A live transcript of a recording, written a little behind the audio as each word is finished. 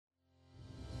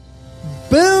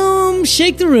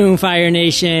Shake the room, Fire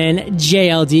Nation.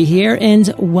 JLD here,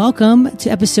 and welcome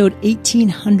to episode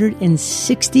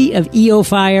 1860 of EO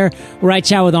Fire, where I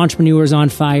chat with entrepreneurs on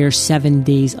fire 7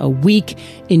 days a week.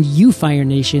 And you, Fire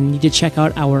Nation, need to check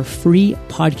out our free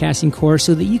podcasting course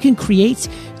so that you can create,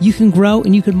 you can grow,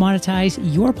 and you can monetize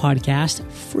your podcast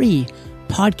free.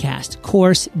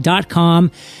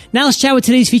 Podcastcourse.com. Now let's chat with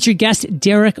today's featured guest,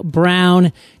 Derek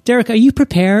Brown. Derek, are you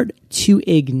prepared to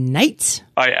ignite?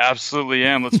 I absolutely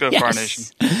am. Let's go, yes. Fire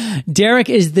Nation. Derek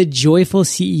is the joyful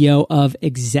CEO of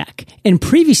Exec and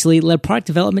previously led product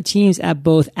development teams at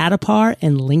both Adapar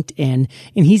and LinkedIn.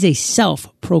 And he's a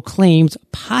self-proclaimed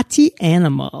potty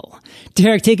animal.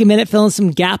 Derek, take a minute, fill in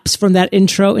some gaps from that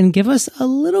intro and give us a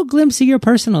little glimpse of your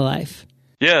personal life.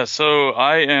 Yeah, so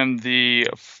I am the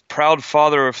proud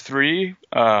father of three,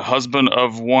 husband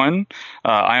of one.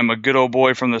 I am a good old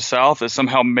boy from the South that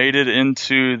somehow made it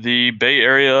into the Bay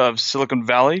Area of Silicon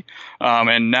Valley,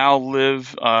 and now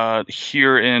live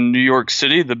here in New York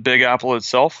City, the Big Apple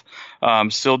itself.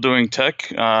 Still doing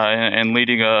tech and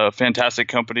leading a fantastic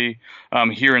company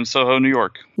here in Soho, New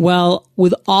York. Well,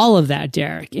 with all of that,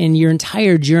 Derek, and your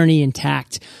entire journey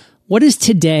intact, what is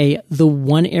today the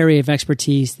one area of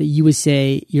expertise that you would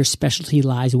say your specialty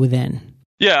lies within?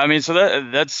 Yeah, I mean, so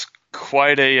that's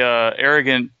quite a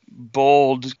arrogant,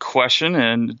 bold question,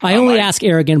 and I only ask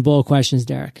arrogant, bold questions,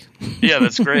 Derek. Yeah,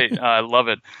 that's great. I love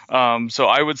it. So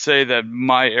I would say that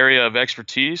my area of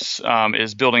expertise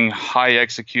is building high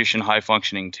execution, high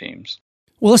functioning teams.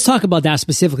 Well, let's talk about that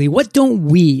specifically. What don't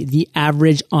we, the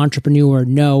average entrepreneur,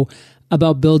 know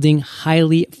about building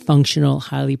highly functional,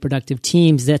 highly productive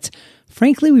teams that,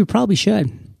 frankly, we probably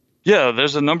should? Yeah,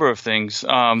 there's a number of things.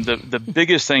 The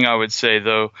biggest thing I would say,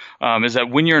 though, is that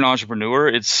when you're an entrepreneur,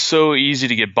 it's so easy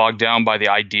to get bogged down by the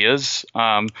ideas,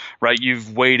 right?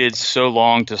 You've waited so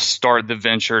long to start the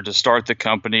venture, to start the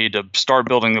company, to start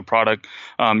building the product.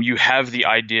 You have the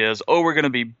ideas, oh, we're going to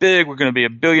be big, we're going to be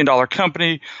 $1 billion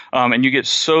company, and you get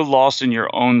so lost in your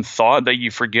own thought that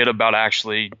you forget about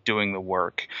actually doing the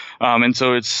work. And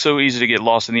so it's so easy to get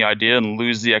lost in the idea and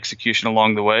lose the execution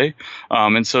along the way.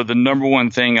 And so the number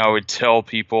one thing I would tell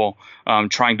people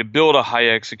trying to build a high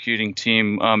executing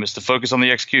team is to focus on the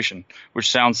execution,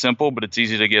 which sounds simple, but it's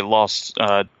easy to get lost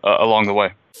along the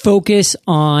way. Focus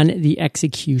on the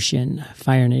execution,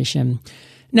 Fire Nation.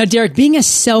 Now, Derek, being a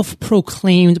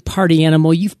self-proclaimed party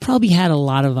animal, you've probably had a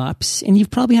lot of ups and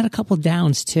you've probably had a couple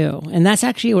downs too. And that's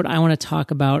actually what I want to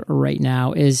talk about right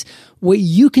now is what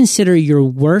you consider your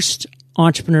worst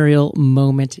entrepreneurial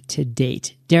moment to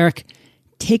date. Derek,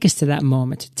 take us to that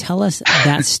moment. Tell us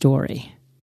that story.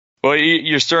 Well,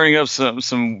 you're stirring up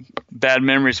some bad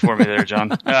memories for me there,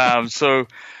 John. So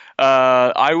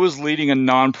I was leading a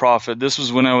nonprofit. This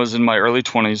was when I was in my early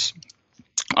 20s.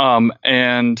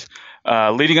 And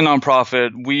leading a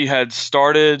nonprofit, we had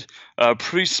started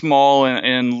pretty small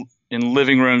in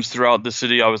living rooms throughout the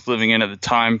city I was living in at the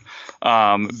time,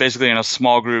 basically in a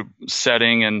small group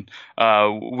setting. And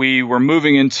we were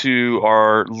moving into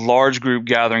our large group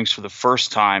gatherings for the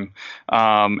first time.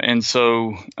 And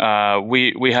so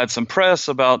we had some press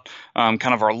about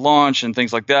kind of our launch and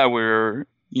things like that. We were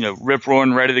rip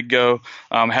roaring, ready to go.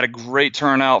 Had a great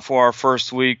turnout for our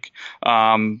first week.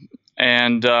 And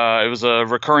it was a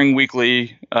recurring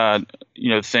weekly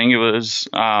thing. It was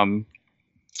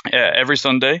every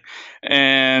Sunday,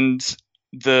 and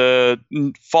the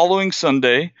following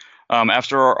Sunday,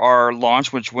 after our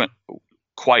launch, which went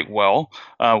quite well,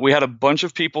 we had a bunch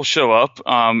of people show up.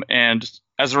 And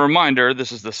as a reminder,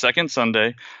 this is the second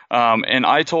Sunday, and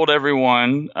I told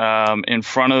everyone in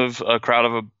front of a crowd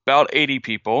of about 80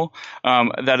 people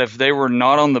that if they were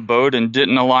not on the boat and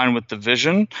didn't align with the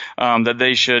vision, that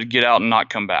they should get out and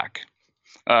not come back.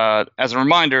 As a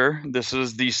reminder, this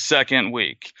is the second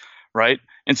week, right?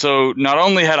 And so not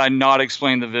only had I not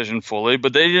explained the vision fully,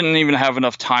 but they didn't even have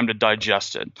enough time to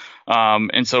digest it.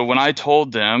 And so when I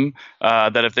told them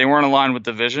that if they weren't aligned with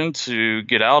the vision to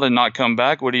get out and not come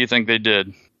back, what do you think they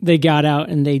did? They got out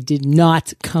and they did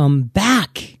not come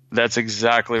back. That's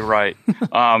exactly right.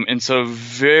 And so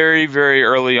very, very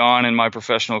early on in my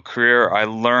professional career, I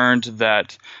learned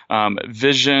that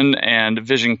vision and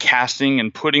vision casting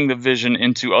and putting the vision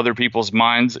into other people's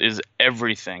minds is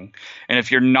everything. And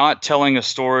if you're not telling a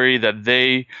story that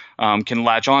they can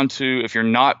latch onto, if you're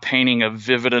not painting a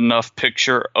vivid enough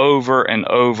picture over and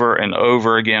over and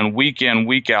over again, week in,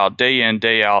 week out, day in,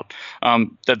 day out,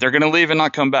 that they're going to leave and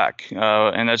not come back.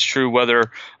 And that's true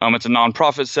whether it's a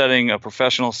nonprofit setting, a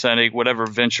professional setting, whatever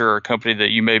venture or company that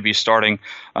you may be starting.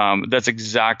 That's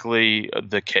exactly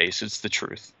the case. It's the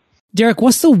truth. Derek,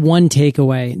 what's the one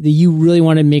takeaway that you really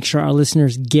want to make sure our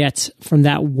listeners get from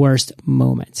that worst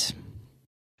moment?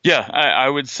 Yeah, I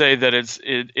would say that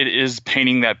it is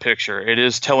painting that picture. It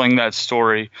is telling that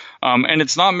story, and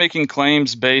it's not making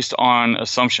claims based on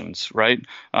assumptions, right?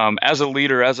 As a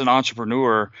leader, as an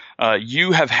entrepreneur,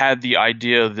 you have had the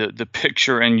idea, the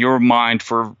picture in your mind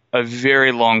for a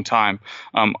very long time,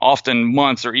 often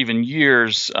months or even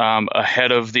years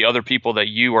ahead of the other people that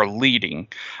you are leading.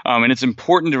 And it's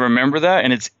important to remember that,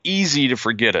 and it's easy to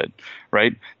forget it,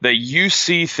 right? That you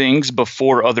see things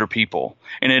before other people.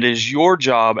 And it is your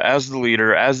job as the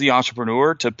leader, as the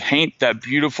entrepreneur, to paint that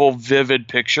beautiful, vivid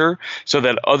picture so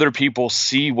that other people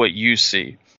see what you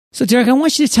see. So, Derek, I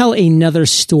want you to tell another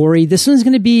story. This one's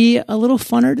going to be a little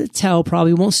funner to tell,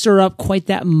 probably won't stir up quite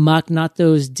that muck, not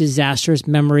those disastrous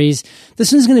memories.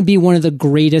 This one's going to be one of the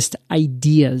greatest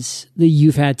ideas that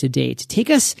you've had to date. Take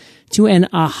us to an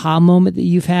aha moment that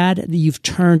you've had that you've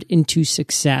turned into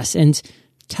success, and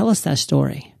tell us that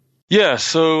story. Yeah,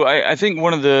 so I think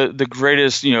one of the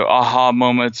greatest aha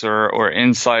moments or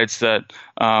insights that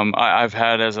I've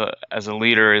had as a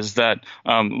leader is that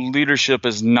leadership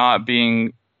is not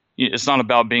being it's not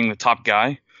about being the top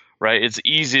guy, right? It's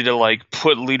easy to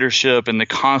put leadership and the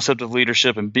concept of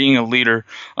leadership and being a leader,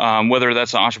 whether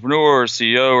that's an entrepreneur or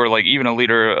CEO or even a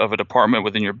leader of a department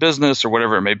within your business or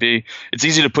whatever it may be. It's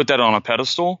easy to put that on a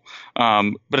pedestal.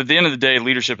 But at the end of the day,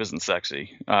 leadership isn't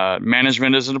sexy.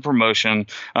 Management isn't a promotion.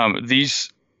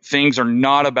 These things are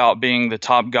not about being the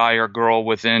top guy or girl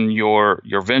within your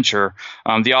venture.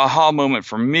 The aha moment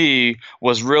for me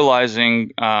was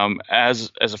realizing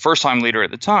as a first-time leader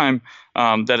at the time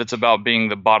that it's about being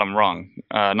the bottom rung,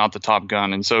 not the top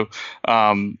gun. And so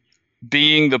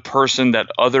being the person that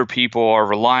other people are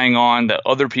relying on, that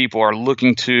other people are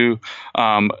looking to,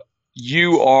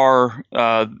 you are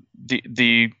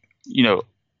the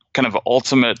kind of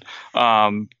ultimate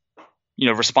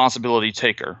responsibility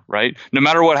taker, right? No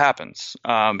matter what happens.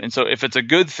 And so if it's a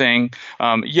good thing,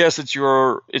 yes, it's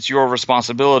your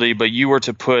responsibility, but you are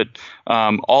to put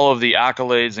all of the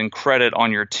accolades and credit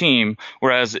on your team.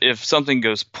 Whereas if something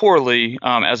goes poorly,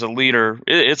 as a leader,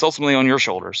 it's ultimately on your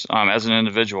shoulders, as an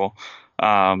individual.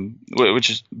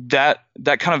 Which is that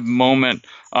kind of moment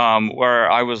where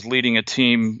I was leading a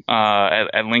team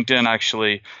at LinkedIn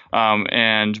actually,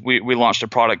 and we launched a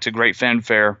product to great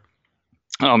fanfare.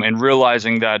 And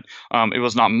realizing that it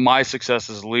was not my success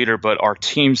as a leader, but our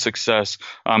team's success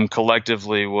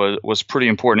collectively was pretty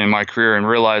important in my career, and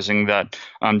realizing that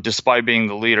despite being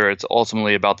the leader, it's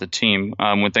ultimately about the team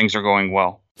when things are going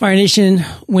well. Fire Nation,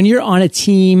 when you're on a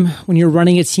team, when you're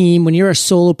running a team, when you're a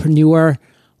solopreneur,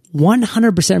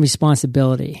 100%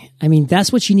 responsibility. I mean,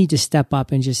 that's what you need to step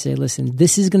up and just say, listen,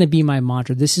 this is going to be my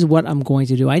mantra. This is what I'm going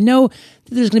to do. I know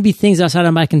that there's going to be things outside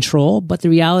of my control, but the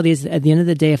reality is that at the end of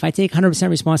the day, if I take 100%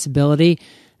 responsibility,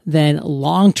 then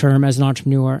long-term as an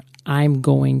entrepreneur, I'm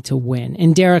going to win.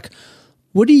 And Derek,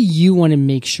 what do you want to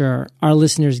make sure our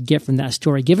listeners get from that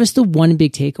story? Give us the one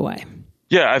big takeaway.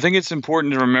 Yeah, I think it's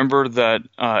important to remember that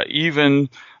even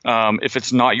if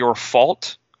it's not your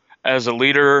fault, as a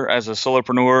leader, as a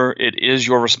solopreneur, it is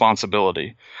your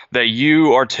responsibility that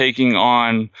you are taking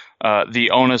on the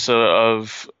onus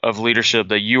of leadership,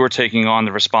 that you are taking on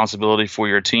the responsibility for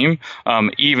your team,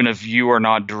 even if you are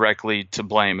not directly to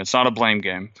blame. It's not a blame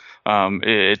game.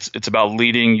 It's about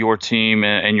leading your team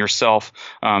and yourself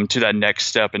to that next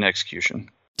step in execution.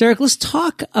 Derek, let's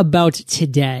talk about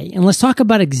today, and let's talk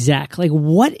about exec.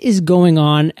 What is going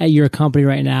on at your company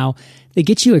right now that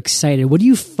gets you excited? What are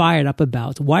you fired up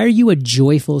about? Why are you a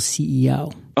joyful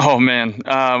CEO? Oh man,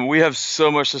 we have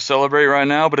so much to celebrate right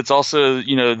now, but it's also,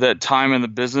 that time in the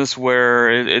business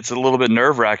where it's a little bit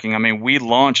nerve wracking. I mean, we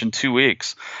launch in 2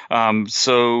 weeks.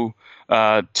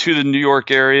 To the New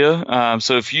York area.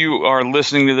 So if you are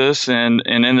listening to this and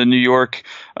in the New York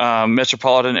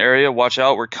metropolitan area, watch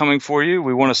out. We're coming for you.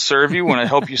 We want to serve you. We want to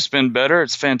help you spend better.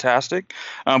 It's fantastic.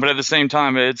 But at the same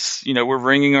time, it's, we're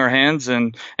wringing our hands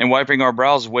and wiping our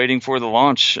brows waiting for the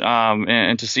launch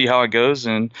and to see how it goes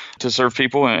and to serve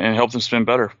people and help them spend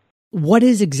better. What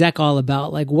is Exec all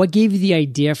about? What gave you the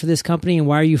idea for this company, and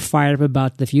why are you fired up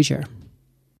about the future?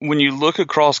 When you look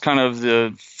across kind of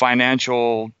the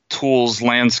financial tools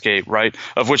landscape, right,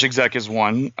 of which Exec is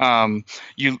one,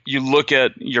 you look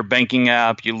at your banking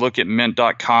app, you look at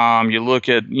Mint.com, you look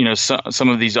at some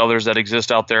of these others that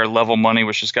exist out there, Level Money,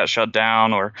 which just got shut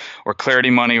down, or Clarity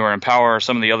Money, or Empower, or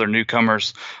some of the other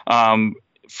newcomers.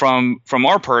 From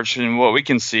our perch and what we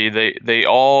can see, they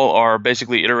all are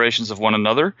basically iterations of one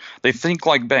another. They think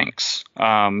like banks,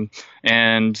 and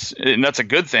that's a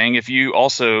good thing. If you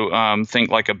also think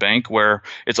like a bank, where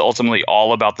it's ultimately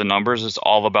all about the numbers, it's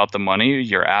all about the money,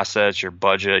 your assets, your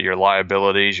budget, your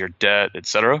liabilities, your debt,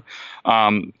 etc.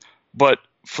 But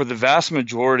for the vast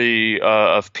majority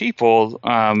of people,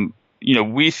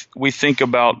 we think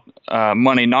about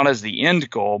money not as the end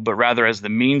goal, but rather as the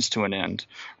means to an end,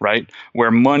 right?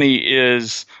 Where money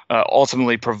is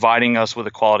ultimately providing us with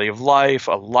a quality of life,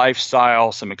 a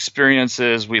lifestyle, some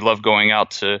experiences. We love going out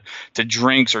to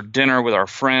drinks or dinner with our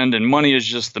friend, and money is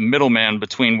just the middleman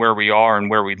between where we are and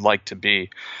where we'd like to be.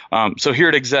 So here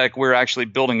at Exec, we're actually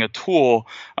building a tool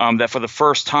that for the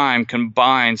first time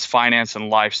combines finance and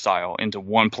lifestyle into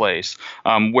one place,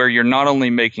 where you're not only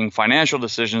making financial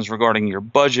decisions regarding your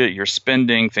budget, your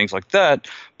spending, things like that,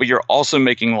 but you're also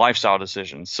making lifestyle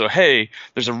decisions. So, hey,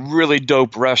 there's a really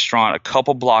dope restaurant a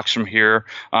couple blocks from here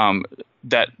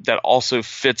that also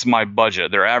fits my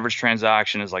budget. Their average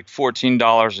transaction is like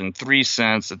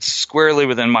 $14.03. It's squarely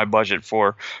within my budget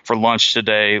for lunch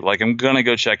today. Like, I'm going to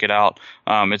go check it out.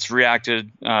 It's reacted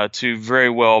to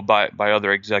very well by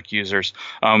other Exec users.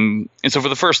 And so for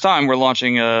the first time, we're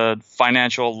launching a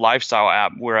financial lifestyle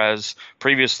app, whereas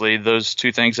previously those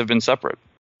two things have been separate.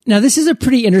 Now, this is a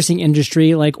pretty interesting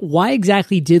industry. Like, why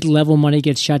exactly did Level Money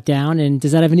get shut down? And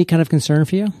does that have any kind of concern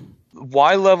for you?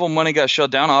 Why Level Money got shut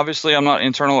down? Obviously, I'm not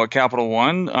internal at Capital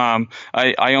One.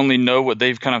 I only know what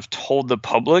they've kind of told the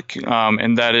public,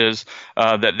 and that is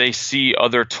that they see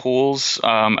other tools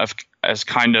as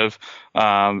kind of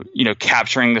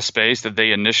capturing the space that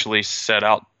they initially set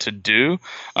out to do.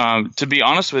 To be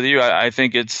honest with you, I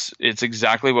think it's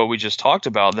exactly what we just talked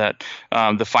about, that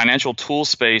the financial tool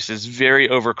space is very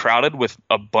overcrowded with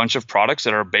a bunch of products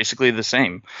that are basically the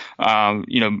same.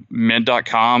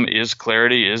 Mint.com is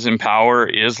Clarity, is Empower,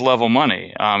 is Level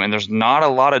Money. And there's not a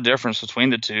lot of difference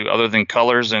between the two other than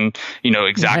colors and,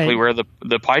 exactly where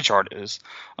the pie chart is.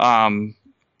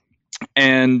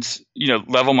 And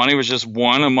Level Money was just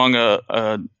one among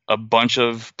a bunch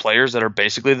of players that are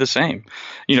basically the same.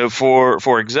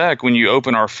 For Exec, when you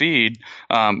open our feed,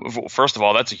 first of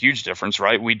all, that's a huge difference,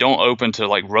 right? We don't open to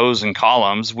like rows and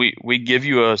columns. We give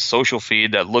you a social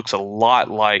feed that looks a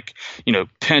lot like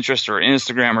Pinterest or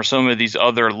Instagram or some of these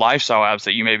other lifestyle apps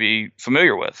that you may be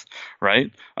familiar with,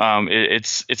 right?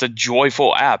 It's a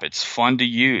joyful app. It's fun to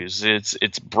use.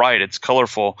 It's bright. It's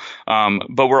colorful.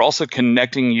 But we're also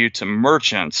connecting you to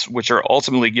merchants, which are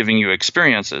ultimately giving you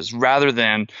experiences rather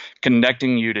than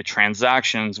connecting you to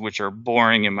transactions, which are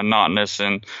boring and monotonous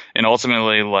and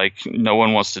ultimately like no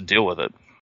one wants to deal with it.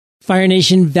 Fire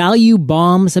Nation, value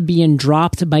bombs are being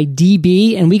dropped by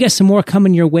DB, and we got some more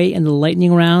coming your way in the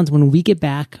lightning round when we get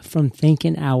back from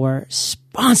thanking our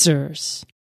sponsors.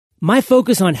 My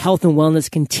focus on health and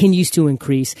wellness continues to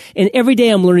increase, and every day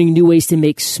I'm learning new ways to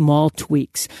make small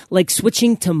tweaks, like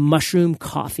switching to mushroom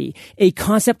coffee, a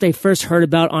concept I first heard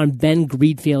about on Ben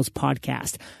Greenfield's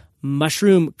podcast.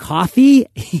 Mushroom coffee?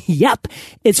 Yep.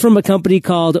 It's from a company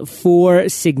called Four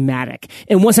Sigmatic.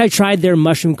 And once I tried their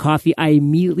mushroom coffee, I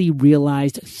immediately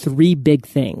realized three big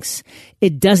things.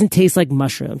 It doesn't taste like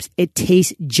mushrooms. It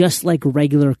tastes just like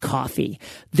regular coffee.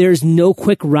 There's no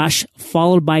quick rush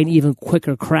followed by an even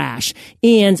quicker crash.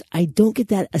 And I don't get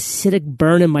that acidic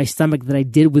burn in my stomach that I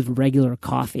did with regular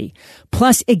coffee.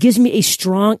 Plus, it gives me a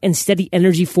strong and steady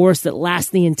energy force that lasts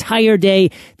the entire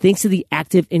day thanks to the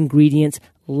active ingredients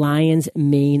lion's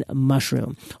mane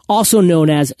mushroom, also known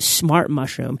as smart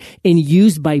mushroom, and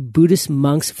used by Buddhist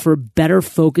monks for better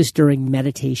focus during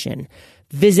meditation.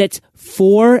 Visit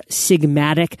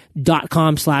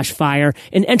foursigmatic.com/fire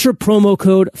and enter promo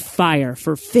code FIRE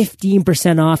for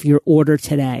 15% off your order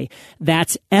today.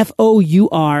 That's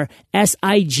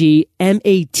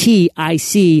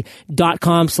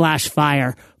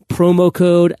foursigmatic.com/fire. Promo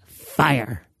code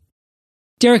FIRE.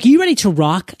 Derek, are you ready to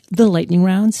rock the lightning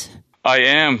rounds? I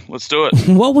am. Let's do it.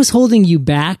 What was holding you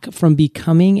back from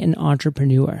becoming an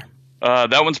entrepreneur?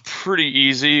 That one's pretty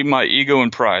easy. My ego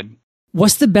and pride.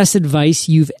 What's the best advice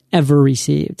you've ever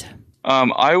received?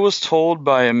 I was told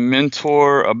by a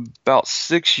mentor about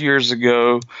 6 years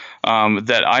ago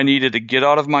that I needed to get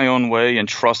out of my own way and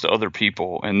trust other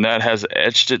people. And that has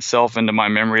etched itself into my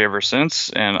memory ever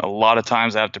since. And a lot of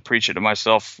times I have to preach it to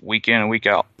myself week in and week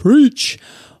out. Preach.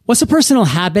 What's a personal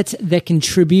habit that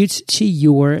contributes to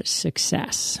your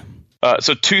success?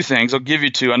 So two things. I'll give you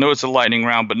two. I know it's a lightning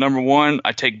round, but number one,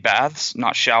 I take baths,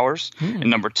 not showers. And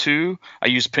number two, I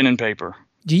use pen and paper.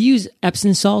 Do you use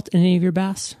Epsom salt in any of your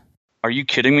baths? Are you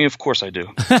kidding me? Of course I do.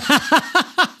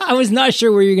 I was not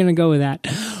sure where you're going to go with that.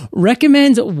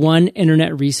 Recommend one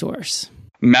internet resource.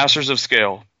 Masters of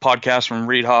Scale, podcast from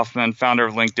Reid Hoffman, founder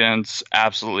of LinkedIn. It's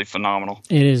absolutely phenomenal.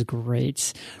 It is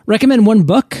great. Recommend one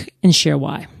book and share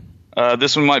why.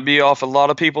 This one might be off a lot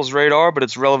of people's radar, but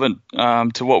it's relevant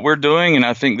to what we're doing, and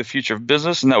I think the future of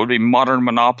business, and that would be Modern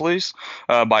Monopolies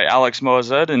by Alex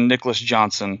Moazed and Nicholas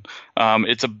Johnson.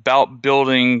 It's about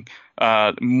building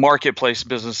marketplace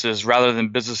businesses rather than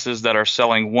businesses that are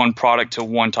selling one product to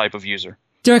one type of user.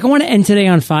 Derek, I want to end today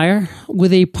on fire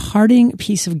with a parting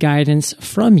piece of guidance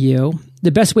from you,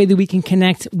 the best way that we can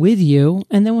connect with you,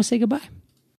 and then we'll say goodbye.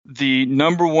 The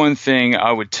number one thing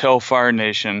I would tell Fire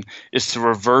Nation is to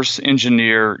reverse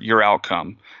engineer your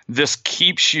outcome. This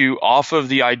keeps you off of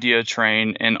the idea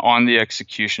train and on the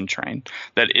execution train.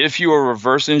 That if you are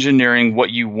reverse engineering what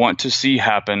you want to see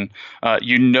happen,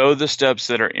 you know the steps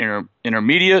that are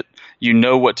intermediate. You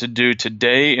know what to do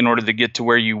today in order to get to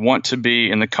where you want to be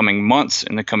in the coming months,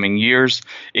 in the coming years.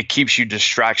 It keeps you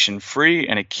distraction free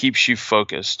and it keeps you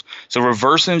focused. So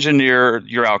reverse engineer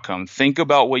your outcome. Think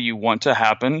about what you want to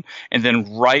happen and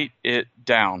then write it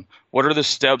down. What are the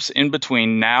steps in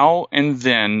between now and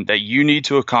then that you need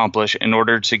to accomplish in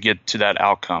order to get to that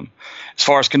outcome? As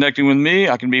far as connecting with me,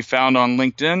 I can be found on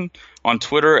LinkedIn, on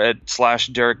Twitter at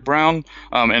 /Derek Brown.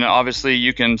 And obviously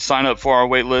you can sign up for our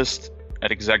wait list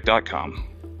at exec.com.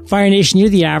 Fire Nation, you're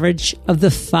the average of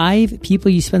the 5 people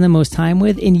you spend the most time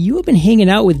with, and you have been hanging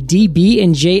out with DB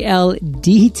and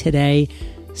JLD today,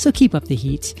 so keep up the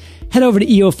heat. Head over to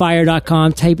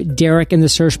eofire.com, type Derek in the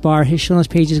search bar. His show notes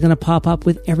page is going to pop up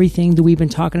with everything that we've been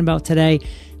talking about today.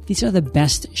 These are the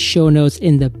best show notes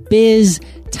in the biz,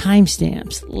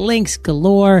 timestamps, links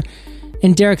galore.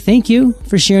 And Derek, thank you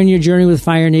for sharing your journey with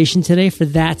Fire Nation today. For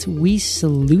that, we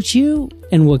salute you,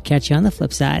 and we'll catch you on the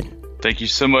flip side. Thank you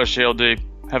so much, JLD.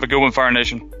 Have a good one, Fire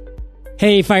Nation.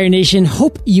 Hey, Fire Nation.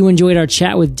 Hope you enjoyed our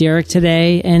chat with Derek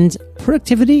today. And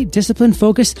productivity, discipline,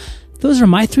 focus, those are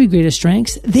my 3 greatest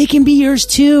strengths. They can be yours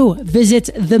too.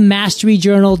 Visit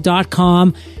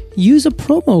themasteryjournal.com. Use a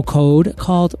promo code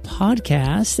called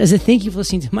podcast as a thank you for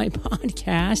listening to my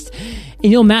podcast.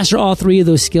 And you'll master all 3 of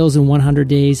those skills in 100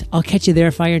 days. I'll catch you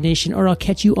there, Fire Nation, or I'll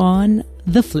catch you on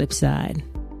the flip side.